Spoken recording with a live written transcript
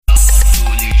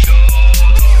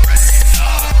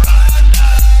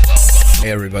Hey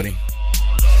everybody,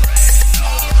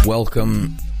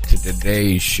 welcome to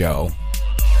today's show.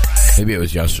 Maybe it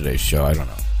was yesterday's show, I don't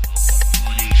know.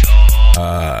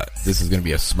 This is going to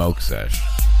be a smoke sesh.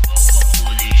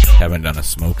 Haven't done a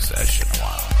smoke sesh in a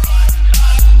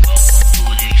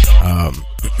while.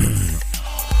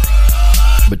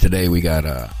 But today we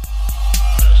got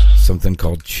something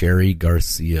called Cherry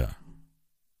Garcia.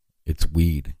 It's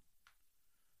weed.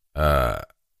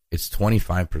 It's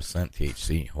 25%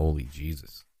 THC. Holy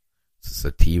Jesus. It's a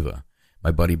sativa.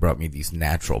 My buddy brought me these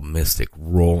natural mystic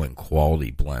rolling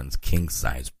quality blends, king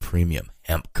size premium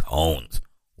hemp cones.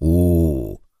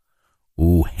 Ooh,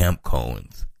 hemp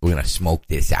cones. We're going to smoke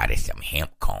this out of some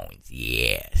hemp cones.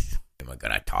 Yes. And we're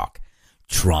going to talk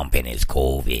Trump and his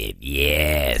COVID.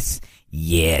 Yes.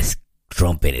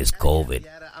 Trump and his COVID.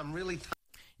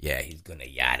 Yeah, he's going to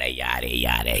yada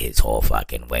his whole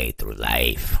fucking way through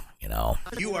life, you know.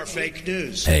 You are fake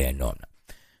news. Hey, no, I'm not.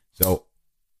 So,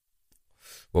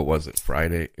 what was it,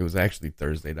 Friday? It was actually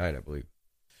Thursday night, I believe,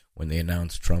 when they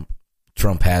announced Trump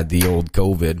had the old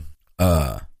COVID,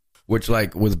 which,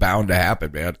 like, was bound to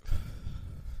happen, man.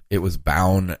 It was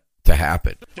bound to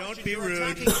happen. Don't be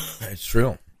rude. It's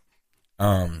true.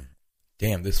 Damn,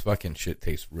 this fucking shit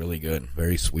tastes really good.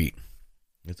 Very sweet.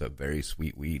 It's a very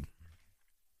sweet weed.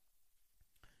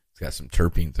 It's got some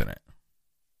terpenes in it.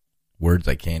 Words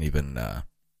I can't even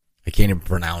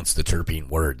pronounce the terpene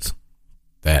words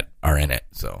that are in it.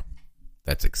 So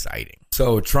that's exciting.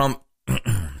 So Trump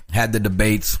had the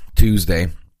debates Tuesday,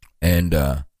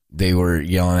 and they were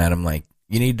yelling at him like,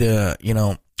 you need to,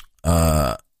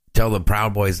 tell the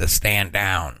Proud Boys to stand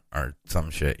down or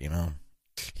some shit, you know.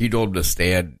 He told them to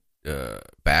stand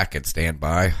back and stand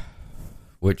by,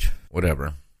 which,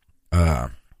 whatever.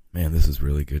 Man, this is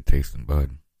really good tasting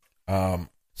bud.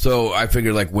 So I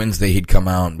figured like Wednesday he'd come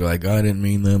out and be like, I didn't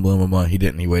mean that, blah, blah, blah. He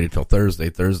didn't. He waited till Thursday.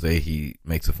 Thursday he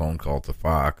makes a phone call to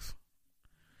Fox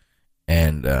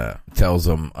and tells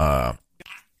them, I'm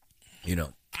kind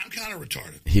of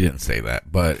retarded. He didn't say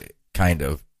that, but kind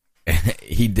of.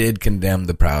 He did condemn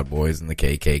the Proud Boys and the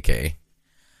KKK.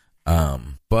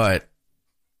 But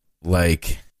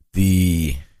like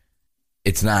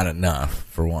it's not enough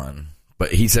for one.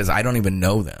 But he says, I don't even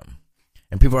know them.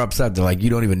 And people are upset. They're like, you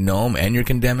don't even know him and you're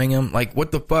condemning him? Like,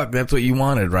 what the fuck? That's what you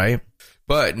wanted, right?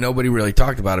 But nobody really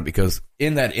talked about it because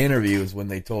in that interview is when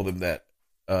they told him that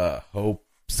Hope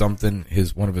something,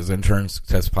 one of his interns,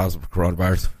 tested positive for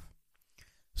coronavirus.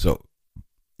 So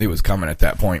it was coming at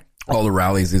that point. All the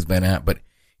rallies he's been at. But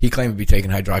he claimed to be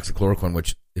taking hydroxychloroquine,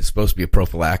 which is supposed to be a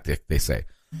prophylactic, they say.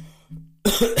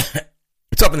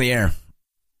 It's up in the air.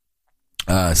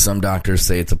 Some doctors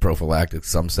say it's a prophylactic.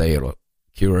 Some say it'll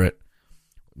cure it.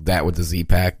 That with the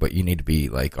Z-Pack, but you need to be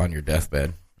like on your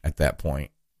deathbed at that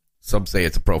point. Some say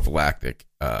it's a prophylactic.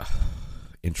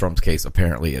 In Trump's case,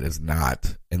 apparently it is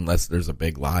not, unless there's a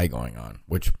big lie going on,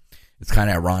 which it's kind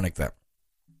of ironic that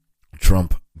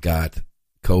Trump got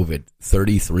COVID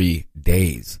 33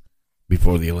 days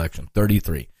before the election.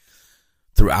 33.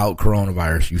 Throughout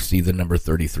coronavirus, you see the number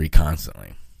 33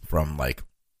 constantly. From like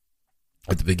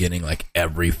at the beginning, like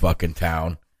every fucking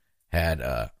town had,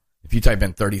 if you type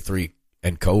in 33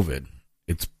 and COVID,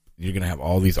 you're going to have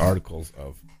all these articles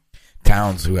of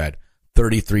towns who had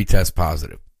 33 test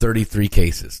positive, 33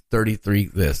 cases, 33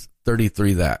 this,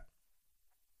 33 that.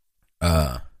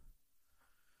 And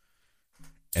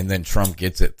then Trump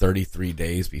gets it 33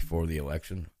 days before the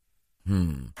election.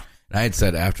 And I had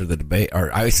said after the debate,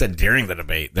 or I said during the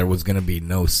debate, there was going to be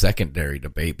no secondary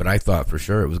debate, but I thought for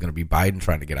sure it was going to be Biden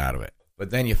trying to get out of it.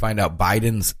 But then you find out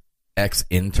Biden's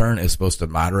ex-intern is supposed to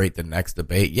moderate the next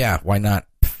debate. Yeah, why not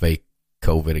fake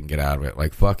COVID and get out of it?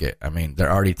 Like, fuck it. I mean,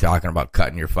 they're already talking about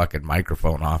cutting your fucking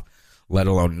microphone off, let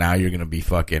alone now you're going to be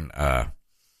fucking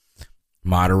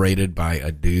moderated by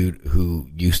a dude who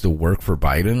used to work for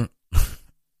Biden.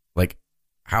 Like,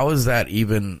 how is that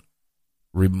even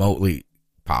remotely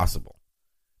possible?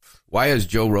 Why has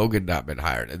Joe Rogan not been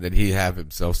hired? And then he have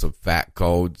himself some fat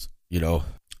codes,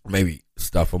 maybe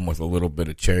stuff him with a little bit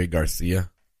of Cherry Garcia.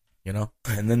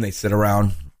 And then they sit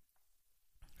around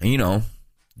and,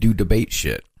 do debate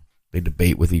shit. They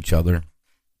debate with each other.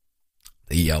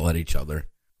 They yell at each other.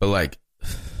 But, like,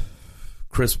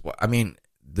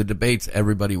 the debates,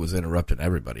 everybody was interrupting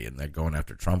everybody, and they're going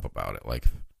after Trump about it. Like,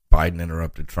 Biden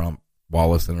interrupted Trump.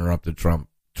 Wallace interrupted Trump.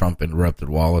 Trump interrupted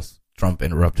Wallace. Trump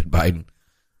interrupted Biden.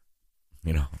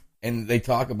 And they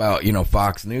talk about,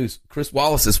 Fox News. Chris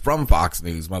Wallace is from Fox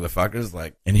News, motherfuckers.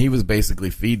 Like, and he was basically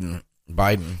feeding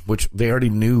Biden, which they already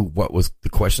knew what was the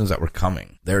questions that were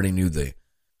coming. They already knew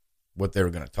what they were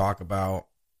going to talk about,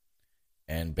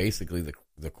 and basically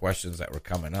the questions that were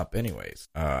coming up anyways.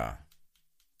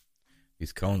 The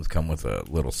These cones come with a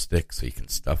little stick so you can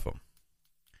stuff them.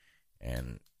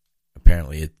 And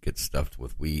apparently it gets stuffed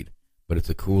with weed. But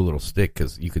it's a cool little stick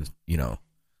because you can,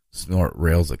 snort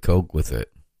rails of coke with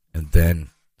it and then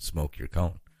smoke your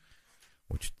cone.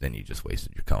 Which then you just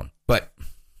wasted your cone. But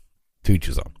to each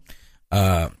his own.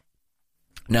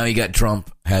 Now you got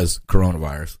Trump has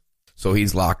coronavirus. So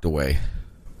he's locked away.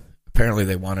 Apparently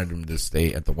they wanted him to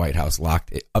stay at the White House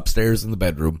locked upstairs in the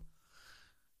bedroom.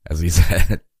 As he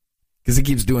said. Because he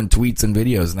keeps doing tweets and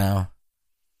videos now.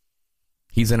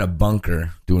 He's in a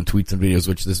bunker doing tweets and videos,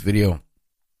 which this video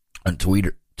on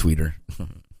Twitter.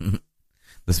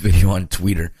 This video on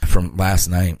Twitter from last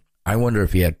night. I wonder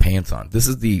if he had pants on. This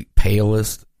is the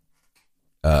palest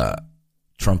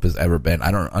Trump has ever been. I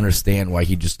don't understand why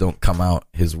he just don't come out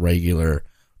his regular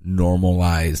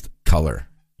normalized color,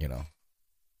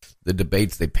 The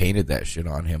debates, they painted that shit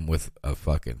on him with a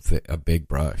fucking a big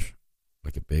brush.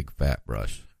 Like a big fat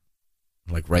brush.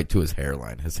 Like right to his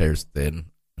hairline. His hair's thin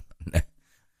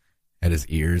at his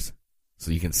ears.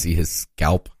 So you can see his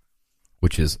scalp,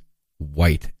 which is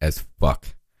white as fuck.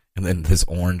 And then this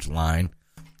orange line.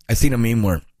 I seen a meme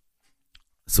where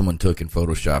someone took and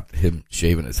photoshopped him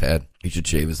shaving his head. He should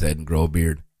shave his head and grow a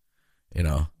beard.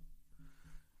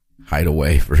 Hide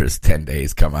away for his 10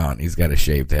 days, come out, and he's got a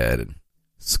shaved head and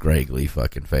scraggly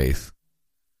fucking face.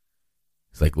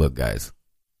 He's like, look, guys,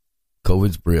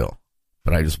 COVID's real,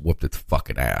 but I just whooped its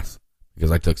fucking ass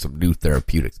because I took some new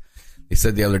therapeutics. They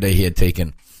said the other day he had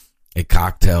taken a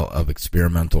cocktail of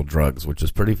experimental drugs, which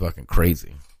is pretty fucking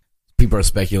crazy. People are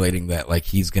speculating that like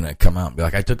he's going to come out and be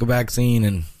like, I took a vaccine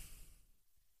and,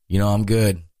 I'm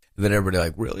good. And then everybody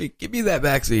like, really? Give me that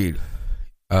vaccine.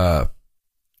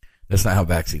 That's not how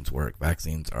vaccines work.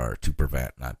 Vaccines are to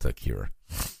prevent, not to cure.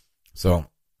 So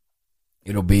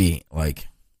it'll be like,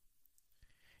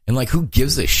 and like, who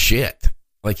gives a shit?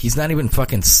 Like, he's not even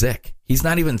fucking sick. He's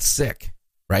not even sick,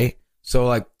 right? So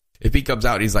like, if he comes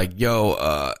out, he's like,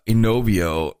 yo,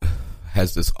 Inovio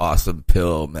has this awesome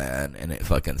pill, man, and it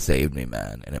fucking saved me,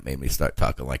 man, and it made me start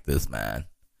talking like this, man.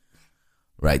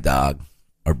 Right, dog?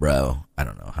 Or bro? I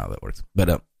don't know how that works.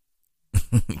 But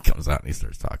he comes out and he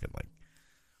starts talking like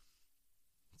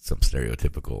some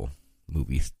stereotypical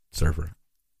movie surfer.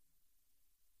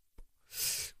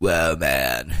 Whoa,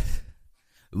 man,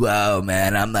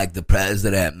 I'm like the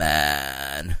president,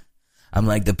 man. I'm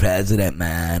like the president,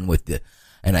 man,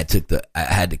 and I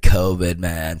had the COVID,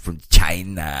 man, from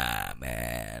China,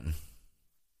 man.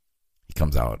 He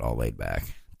comes out all laid back.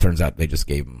 Turns out they just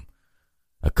gave him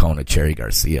a cone of Cherry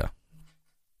Garcia.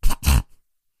 A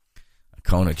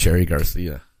cone of Cherry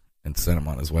Garcia and sent him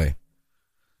on his way.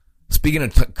 Speaking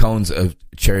of cones of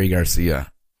Cherry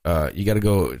Garcia, you got to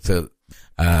go to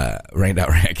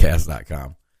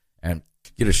rain.rantcast.com and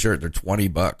get a shirt. They're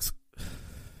 $20.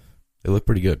 They look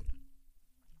pretty good.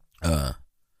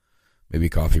 Maybe a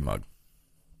coffee mug.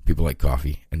 People like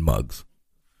coffee and mugs.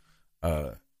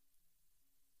 But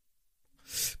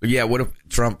yeah, what if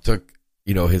Trump took,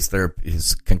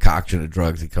 his concoction of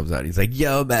drugs? He comes out, he's like,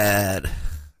 yo, man,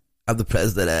 I'm the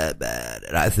president, man,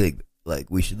 and I think like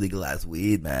we should legalize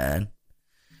weed, man.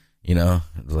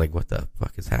 It's like, what the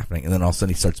fuck is happening? And then all of a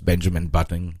sudden he starts Benjamin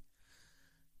Button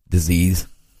disease,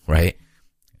 right?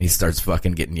 He starts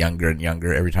fucking getting younger and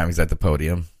younger every time he's at the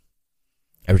podium.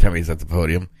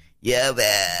 Yeah,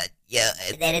 man. Yeah.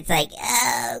 And then it's like,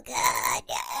 oh, God,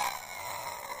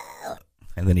 no.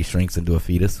 And then he shrinks into a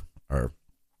fetus or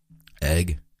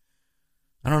egg.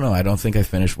 I don't know. I don't think I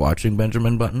finished watching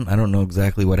Benjamin Button. I don't know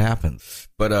exactly what happens.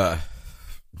 But,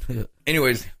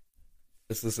 anyways,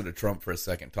 let's listen to Trump for a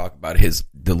second. Talk about his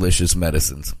delicious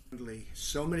medicines.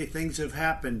 So many things have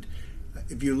happened.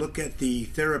 If you look at the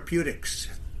therapeutics,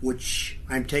 which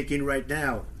I'm taking right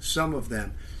now, some of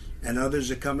them, and others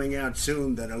are coming out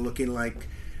soon that are looking like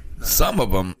some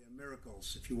of them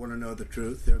miracles. If you want to know the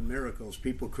truth, they're miracles.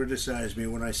 People criticize me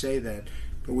when I say that,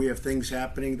 but we have things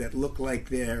happening that look like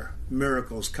they're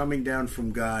miracles coming down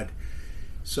from God.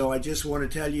 So I just want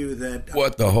to tell you that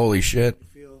what the holy shit.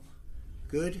 Feel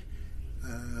good.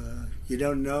 You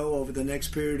don't know over the next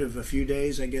period of a few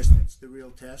days. I guess that's the real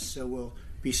test. So we'll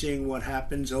be seeing what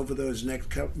happens over those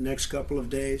next couple of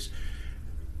days.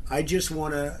 I just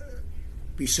want to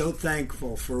be so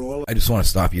thankful for all. I just want to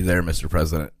stop you there, Mr.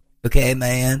 President. Okay,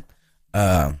 man.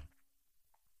 For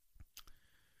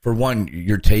one,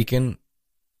 you're taking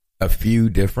a few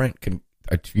different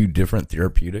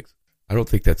therapeutics. I don't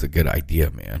think that's a good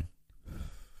idea, man.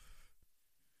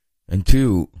 And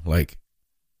two, like,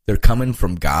 they're coming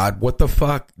from God. What the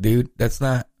fuck, dude? That's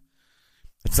not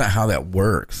how that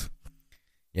works.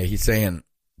 Yeah, he's saying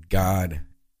God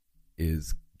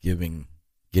is getting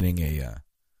a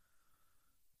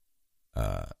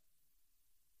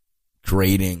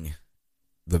creating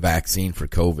the vaccine for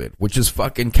COVID, which is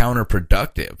fucking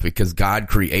counterproductive because God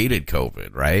created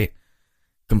COVID, right?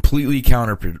 Completely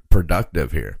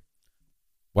counterproductive here.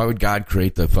 Why would God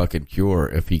create the fucking cure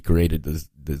if he created this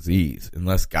disease?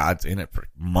 Unless God's in it for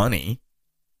money.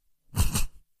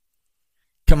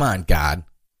 Come on, God.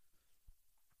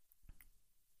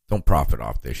 Don't profit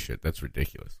off this shit. That's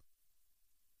ridiculous.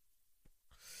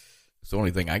 It's the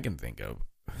only thing I can think of.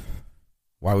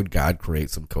 Why would God create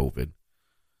some COVID?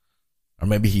 Or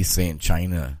maybe he's saying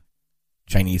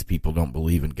Chinese people don't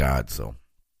believe in God, so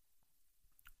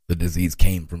the disease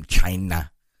came from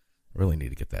China. I really need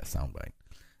to get that soundbite.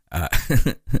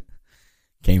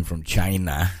 Came from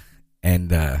China,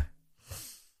 and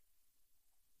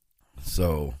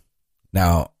so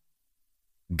now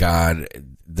God,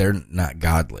 they're not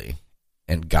godly,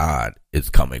 and God is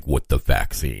coming with the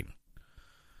vaccine.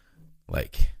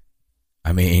 Like,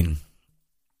 I mean,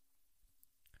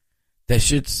 that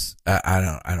shit's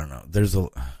I don't know.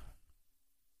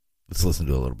 Let's listen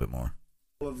to a little bit more.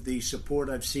 All of the support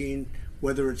I've seen,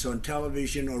 whether it's on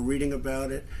television or reading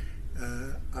about it,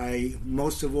 I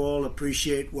most of all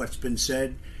appreciate what's been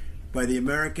said by the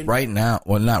American. Right now,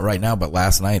 well, not right now, but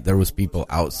last night there was people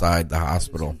outside the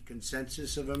hospital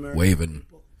consensus of American waving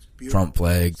Trump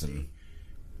flags and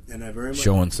I very much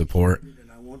showing support.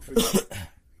 and I won't forget.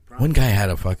 One guy had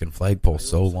a fucking flagpole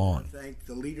so long Thank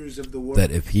the leaders of the world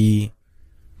that if he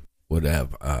would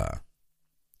have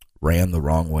ran the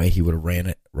wrong way, he would have ran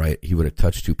it right. He would have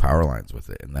touched two power lines with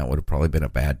it, and that would have probably been a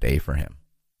bad day for him.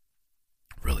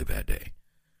 Really bad day.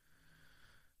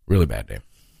 Really bad day.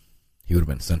 He would have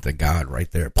been sent to God right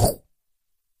there.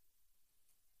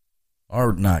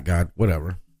 Or not God,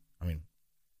 whatever. I mean,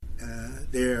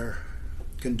 their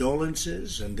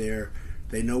condolences, and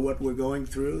they know what we're going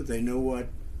through. They know what,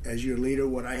 as your leader,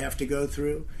 what I have to go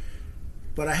through.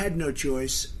 But I had no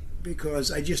choice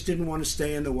because I just didn't want to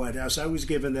stay in the White House. I was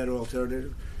given that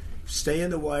alternative. Stay in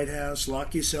the White House,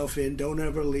 lock yourself in, don't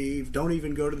ever leave, don't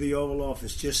even go to the Oval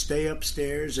Office. Just stay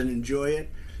upstairs and enjoy it.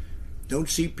 Don't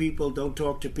see people, don't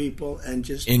talk to people, and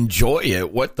just enjoy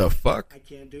it. What the fuck? I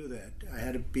can't do that. I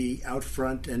had to be out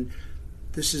front, and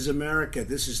this is America.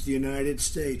 This is the United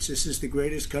States. This is the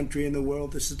greatest country in the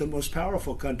world. This is the most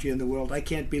powerful country in the world. I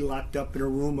can't be locked up in a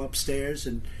room upstairs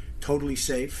and totally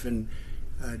safe and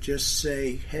just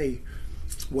say, hey,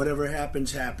 whatever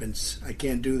happens, happens. I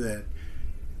can't do that.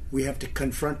 We have to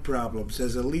confront problems.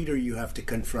 As a leader, you have to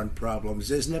confront problems.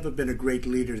 There's never been a great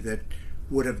leader that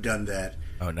would have done that.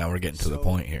 Oh, now we're getting to the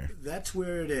point here. That's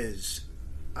where it is.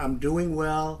 I'm doing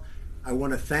well. I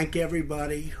want to thank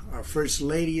everybody. Our First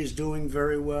Lady is doing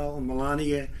very well.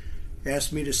 Melania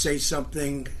asked me to say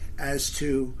something as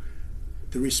to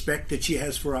the respect that she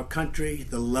has for our country,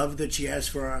 the love that she has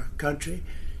for our country.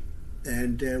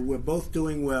 And we're both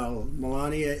doing well.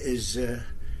 Melania is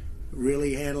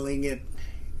really handling it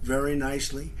very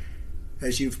nicely.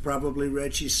 As you've probably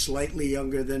read, she's slightly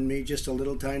younger than me, just a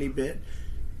little tiny bit.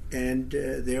 And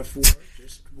therefore,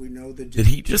 we know the... Did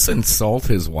he just insult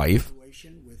his wife?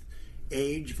 With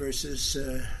age versus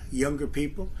younger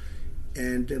people.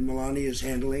 And Melania is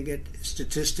handling it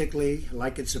statistically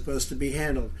like it's supposed to be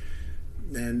handled.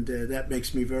 And that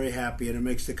makes me very happy, and it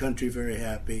makes the country very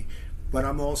happy. But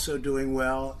I'm also doing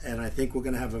well, and I think we're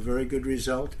going to have a very good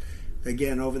result.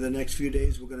 Again, over the next few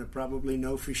days, we're going to probably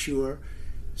know for sure.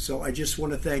 So I just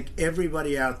want to thank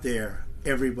everybody out there,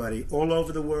 everybody, all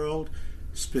over the world,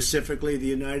 specifically the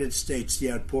United States.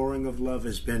 The outpouring of love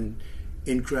has been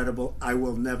incredible. I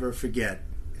will never forget.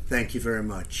 Thank you very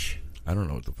much. I don't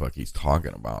know what the fuck he's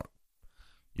talking about.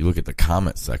 You look at the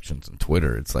comment sections on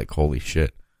Twitter, it's like, holy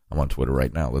shit. I'm on Twitter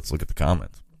right now. Let's look at the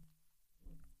comments.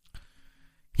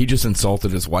 He just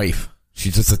insulted his wife.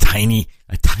 She's just a tiny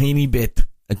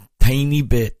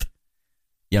bit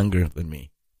younger than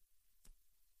me.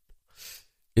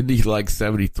 Isn't he like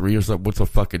 73 or something? What's a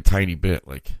fucking tiny bit?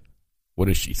 Like, what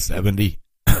is she, 70?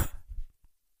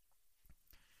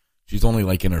 She's only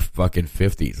like in her fucking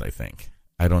 50s, I think.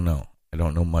 I don't know. I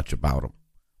don't know much about him.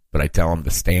 But I tell him to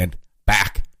stand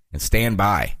back and stand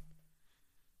by.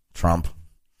 Trump.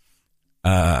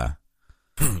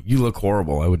 You look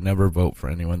horrible. I would never vote for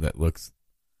anyone that looks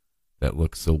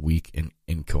so weak and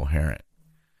incoherent.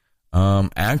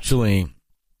 Actually,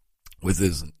 with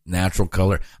his natural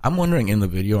color, I'm wondering in the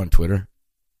video on Twitter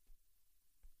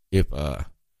if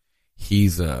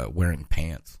he's wearing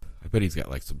pants. I bet he's got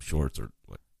like some shorts, or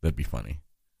that'd be funny.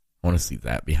 I want to see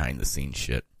that behind the scenes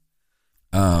shit.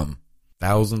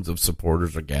 Thousands of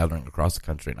supporters are gathering across the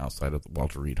country and outside of the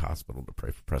Walter Reed Hospital to pray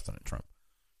for President Trump.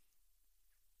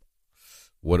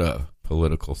 What a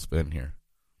political spin here.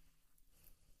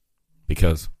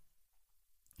 because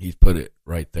he's put it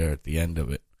right there at the end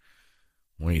of it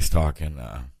when he's talking.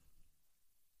 A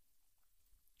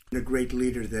great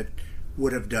leader that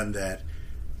would have done that.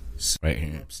 Right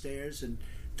here. Upstairs and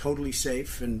totally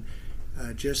safe, and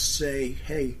just say,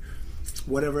 hey,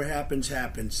 whatever happens,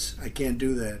 happens. I can't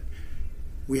do that.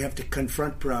 We have to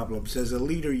confront problems. As a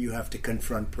leader, you have to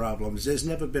confront problems. There's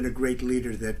never been a great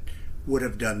leader that would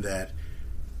have done that.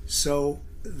 So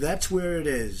that's where it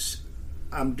is.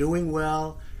 I'm doing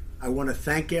well. I want to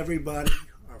thank everybody.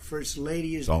 Our First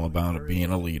Lady is... It's all about being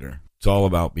a leader. It's all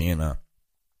about being a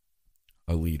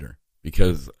leader,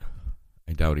 because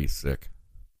I doubt he's sick.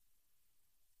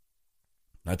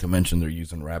 Not to mention they're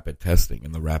using rapid testing,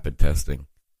 and the rapid testing,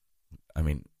 I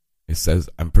mean, it says,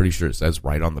 I'm pretty sure it says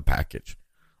right on the package,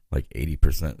 like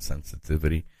 80%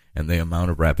 sensitivity, and the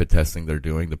amount of rapid testing they're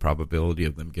doing, the probability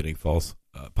of them getting false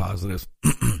positives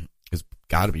has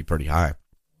got to be pretty high.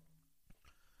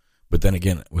 But then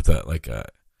again, with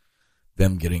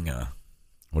them getting a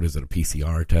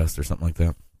PCR test or something like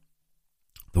that,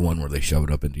 the one where they shove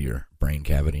it up into your brain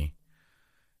cavity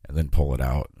and then pull it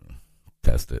out and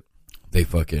test it. They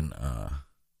fucking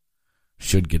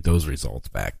should get those results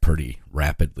back pretty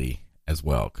rapidly as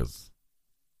well, because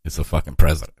it's a fucking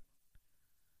president.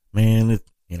 Man, it's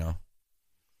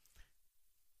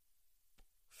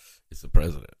the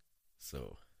president.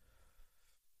 So,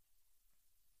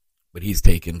 but he's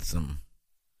taken some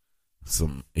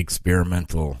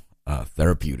experimental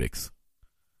therapeutics,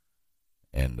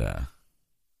 and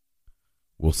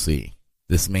we'll see.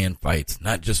 This man fights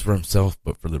not just for himself,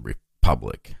 but for the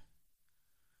republic.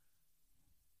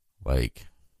 Like,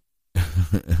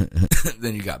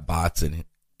 then you got bots on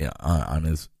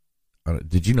his.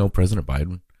 Did you know President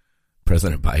Biden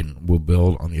will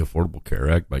build on the Affordable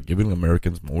Care Act by giving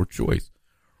Americans more choice,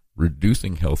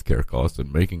 reducing healthcare costs,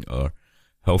 and making our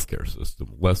healthcare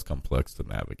system less complex to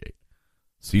navigate.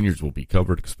 Seniors will be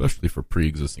covered, especially for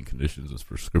pre-existing conditions as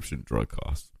prescription drug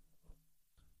costs.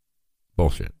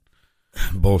 Bullshit.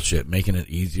 Making it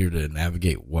easier to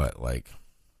navigate what?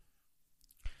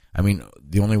 I mean,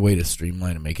 the only way to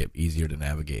streamline and make it easier to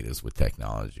navigate is with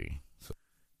technology. So,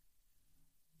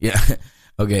 yeah.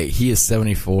 Okay, he is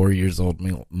 74 years old.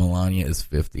 Melania is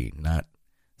 50. Not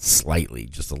slightly,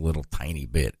 just a little tiny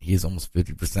bit. He is almost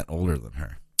 50% older than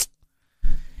her.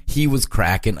 He was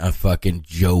cracking a fucking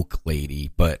joke, lady,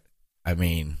 but, I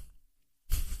mean...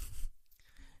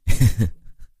 Did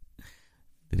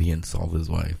he insult his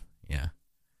wife? Yeah.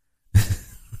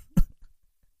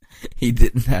 He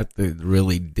didn't have to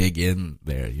really dig in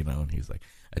there, and he's like,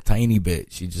 a tiny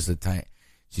bit. She's a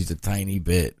tiny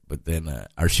bit, but then,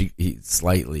 he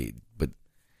slightly, but,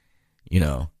 he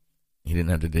didn't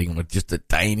have to dig in with just a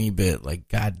tiny bit. Like,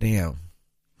 goddamn.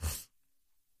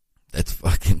 That's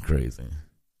fucking crazy.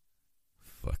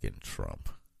 Fucking Trump.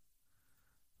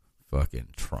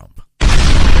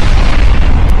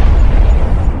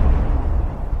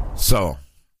 So,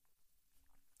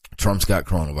 Trump's got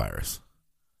coronavirus.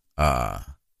 I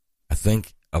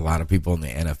think a lot of people in the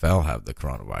NFL have the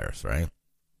coronavirus, right?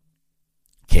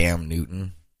 Cam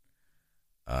Newton.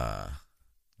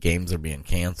 Games are being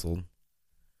canceled.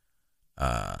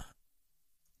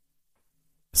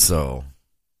 So,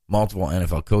 multiple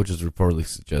NFL coaches reportedly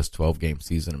suggest 12-game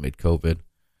season amid COVID.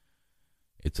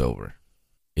 It's over.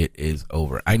 It is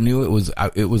over. I knew it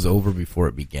was over before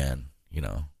it began,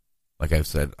 Like I've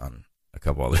said on a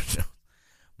couple other shows.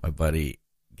 My buddy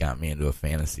got me into a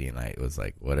fantasy, and I was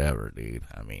like, whatever, dude.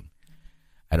 I mean,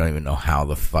 I don't even know how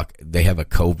the fuck they have a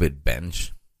COVID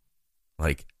bench.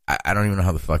 Like, I don't even know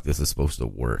how the fuck this is supposed to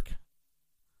work.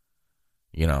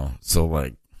 So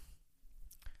like,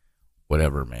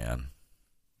 whatever, man.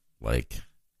 Like,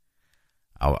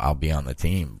 I'll be on the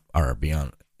team or be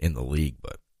in the league,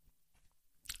 but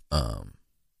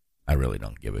I really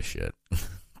don't give a shit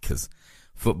because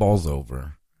football's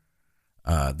over.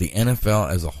 The NFL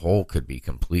as a whole could be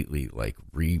completely like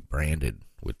rebranded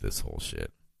with this whole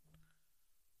shit.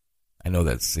 I know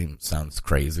that sounds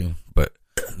crazy, but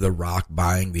The Rock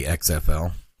buying the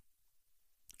XFL,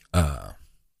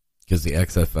 because the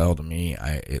XFL to me,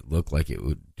 it looked like it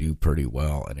would do pretty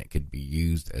well, and it could be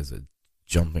used as a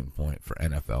jumping point for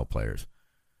NFL players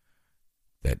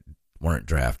that weren't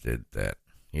drafted. That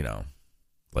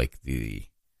like the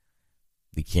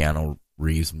Keanu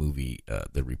Reeves movie,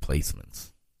 The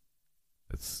Replacements.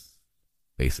 That's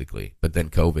basically. But then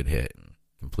COVID hit and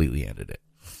completely ended it.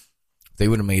 They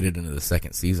would have made it into the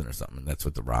second season or something. That's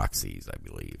what The Rock sees, I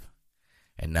believe.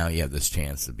 And now you have this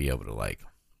chance to be able to like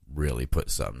really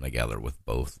put something together with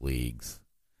both leagues.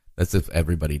 That's if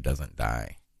everybody doesn't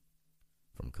die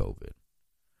from COVID.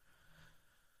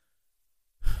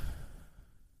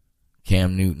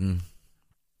 Cam Newton.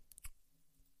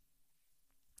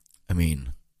 I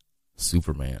mean,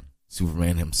 Superman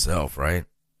himself, right?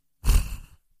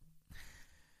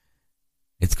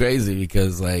 It's crazy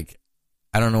because, like,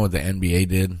 I don't know what the NBA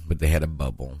did, but they had a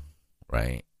bubble,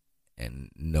 right? And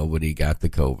nobody got the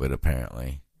COVID,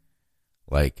 apparently.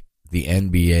 Like, the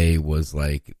NBA was,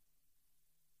 like,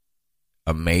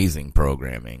 amazing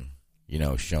programming, you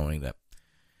know, showing that,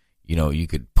 you know, you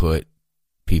could put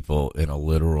people in a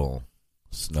literal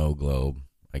snow globe,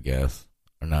 I guess.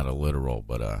 Or not a literal,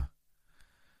 but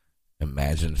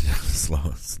imagine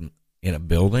in a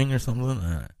building or something.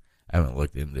 I haven't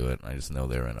looked into it. I just know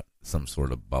they're in some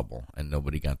sort of bubble, and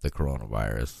nobody got the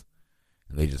coronavirus.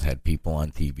 And they just had people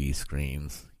on TV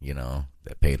screens, you know,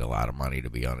 that paid a lot of money to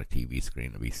be on a TV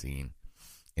screen to be seen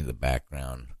in the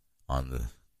background on the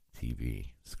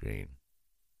TV screen,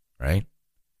 right?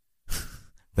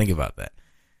 Think about that.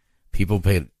 People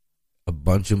paid a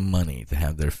bunch of money to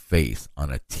have their face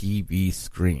on a TV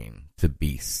screen to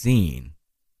be seen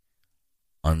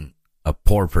on a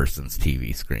poor person's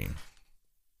TV screen.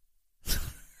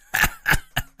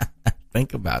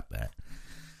 Think about that.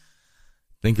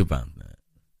 Think about that.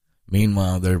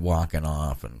 Meanwhile, they're walking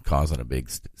off and causing a big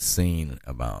scene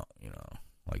about, you know,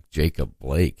 like Jacob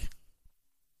Blake,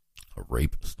 a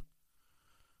rapist.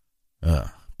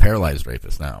 Paralyzed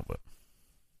rapist now, but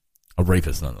a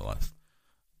rapist nonetheless.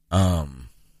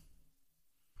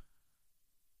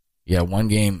 Yeah, one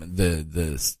game, the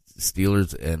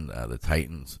Steelers and the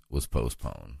Titans was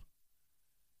postponed.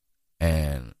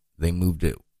 And they moved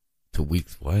it to week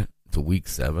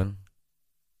 7.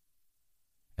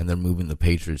 And they're moving the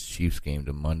Patriots-Chiefs game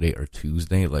to Monday or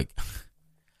Tuesday. Like,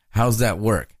 how's that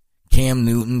work? Cam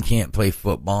Newton can't play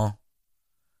football.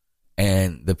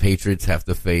 And the Patriots have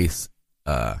to face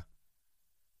Mahomes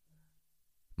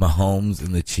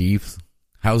and the Chiefs.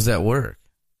 How's that work?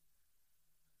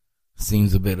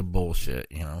 Seems a bit of bullshit,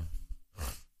 you know.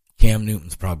 Cam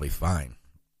Newton's probably fine.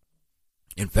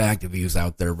 In fact, if he was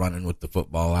out there running with the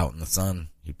football out in the sun,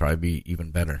 he'd probably be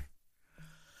even better.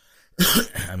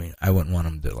 I mean, I wouldn't want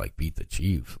him to, like, beat the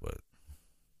Chiefs, but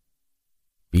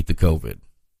beat the COVID.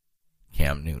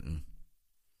 Cam Newton.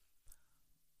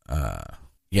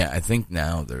 Yeah, I think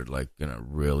now they're, like, going to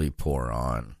really pour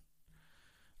on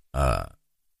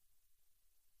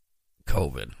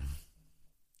COVID.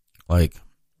 Like,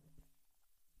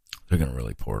 they're going to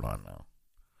really pour it on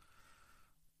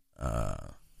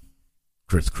now.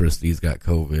 Chris Christie's got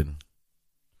COVID.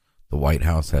 The White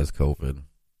House has COVID.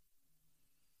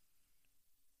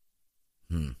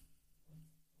 And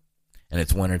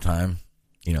it's wintertime.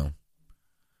 You know,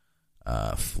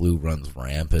 flu runs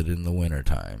rampant in the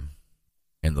wintertime.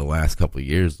 In the last couple of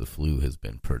years, the flu has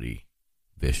been pretty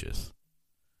vicious.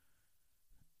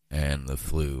 And the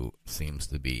flu seems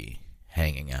to be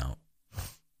hanging out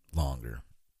longer.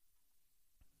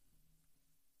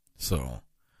 So,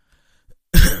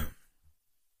 I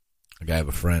have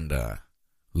a friend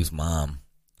whose mom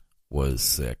was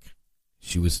sick.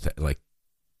 She was,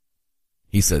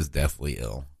 he says deathly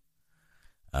ill.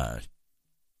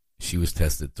 She was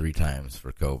tested 3 times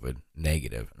for COVID,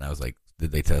 negative. And I was like,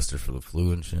 did they test her for the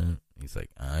flu and shit? He's like,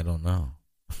 I don't know.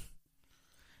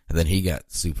 And then he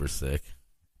got super sick.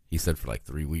 He said for like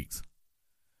 3 weeks.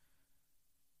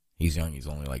 He's young. He's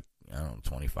only like, I don't know,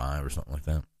 25 or something like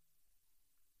that.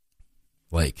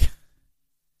 Like,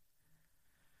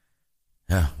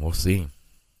 yeah, we'll see.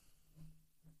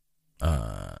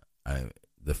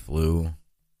 The flu.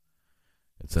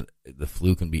 The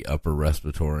flu can be upper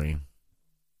respiratory.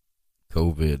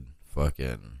 COVID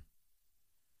fucking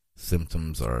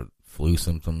symptoms are flu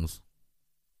symptoms,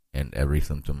 and every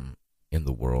symptom in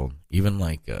the world, even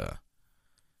like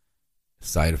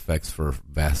side effects for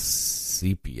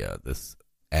Vascepa. This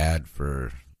ad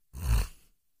for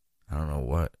I don't know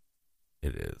what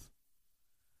it is.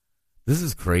 This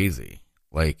is crazy.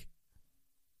 Like,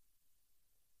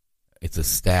 it's a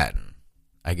statin.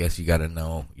 I guess you got to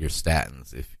know your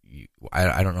statins. If you,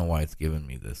 I don't know why it's giving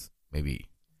me this. Maybe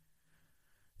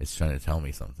it's trying to tell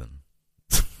me something.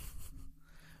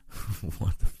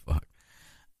 What the fuck?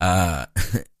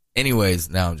 Anyways,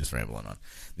 now I'm just rambling on.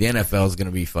 The NFL is going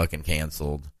to be fucking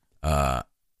canceled. The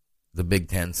Big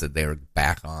Ten said they were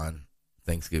back on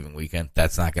Thanksgiving weekend.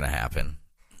 That's not going to happen.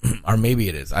 Or maybe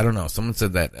it is. I don't know. Someone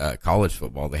said that college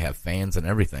football, they have fans and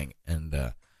everything.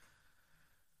 And,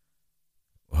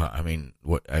 well, I mean,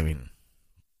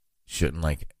 shouldn't,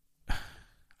 like,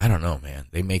 I don't know, man.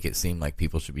 They make it seem like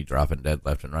people should be dropping dead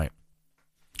left and right.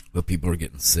 But people are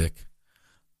getting sick.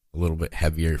 A little bit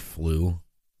heavier flu,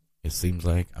 it seems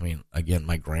like. I mean, again,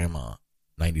 my grandma,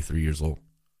 93 years old.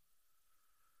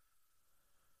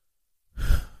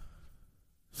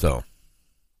 So,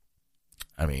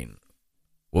 I mean,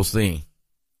 we'll see.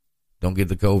 Don't get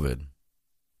the COVID.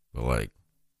 But, like,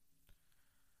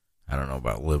 I don't know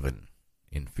about living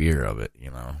in fear of it,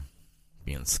 you know,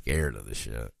 being scared of the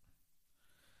shit.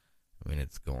 I mean,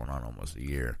 it's going on almost a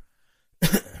year.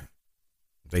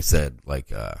 They said,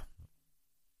 like,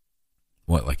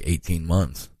 like 18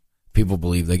 months. People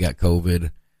believe they got COVID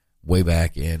way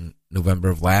back in November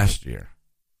of last year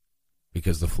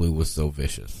because the flu was so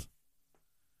vicious.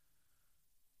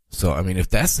 So, I mean, if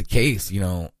that's the case, you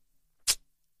know,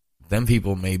 then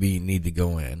people maybe need to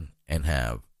go in and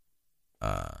have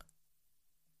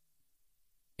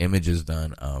images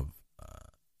done of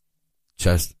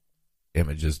chest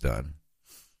images done,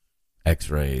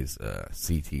 x-rays,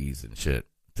 CTs and shit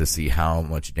to see how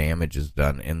much damage is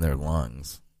done in their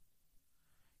lungs.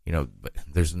 You know, but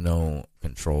there's no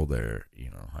control there,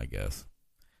 you know, I guess.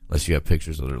 Unless you have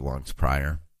pictures of their lungs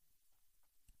prior.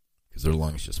 Because their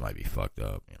lungs just might be fucked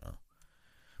up, you know.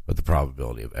 But the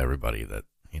probability of everybody that,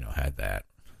 you know, had that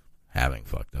having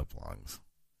fucked up lungs.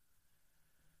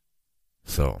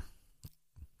 So,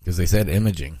 because they said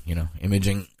imaging, you know,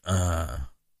 imaging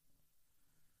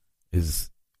is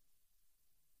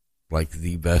like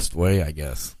the best way, I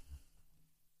guess,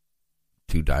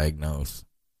 to diagnose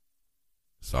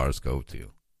SARS-CoV-2,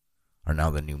 are now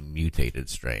the new mutated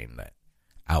strain that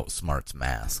outsmarts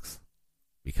masks,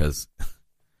 because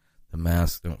the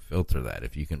masks don't filter that.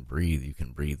 If you can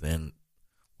breathe in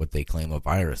what they claim a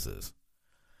virus is.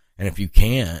 And if you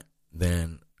can't,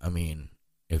 then, I mean,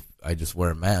 if I just wear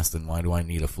a mask, then why do I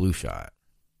need a flu shot?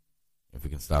 If it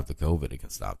can stop the COVID, it can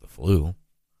stop the flu.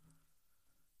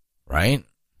 Right?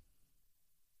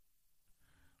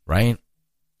 Right?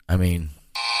 I mean,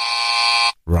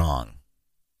 wrong.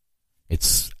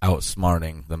 It's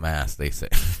outsmarting the mask, they say.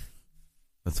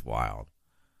 That's wild.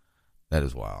 That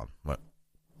is wild. But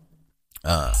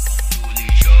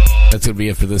that's gonna be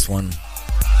it for this one.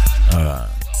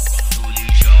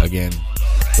 Again,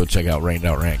 go check out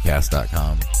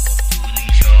rainedoutrantcast.com.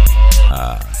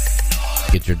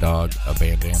 Get your dog a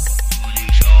bandana.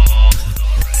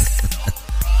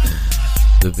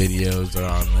 The videos are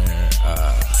on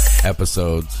there,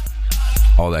 episodes,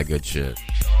 all that good shit.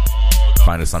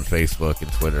 Find us on Facebook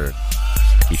and Twitter.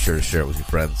 Be sure to share it with your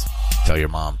friends. Tell your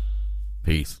mom.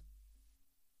 Peace.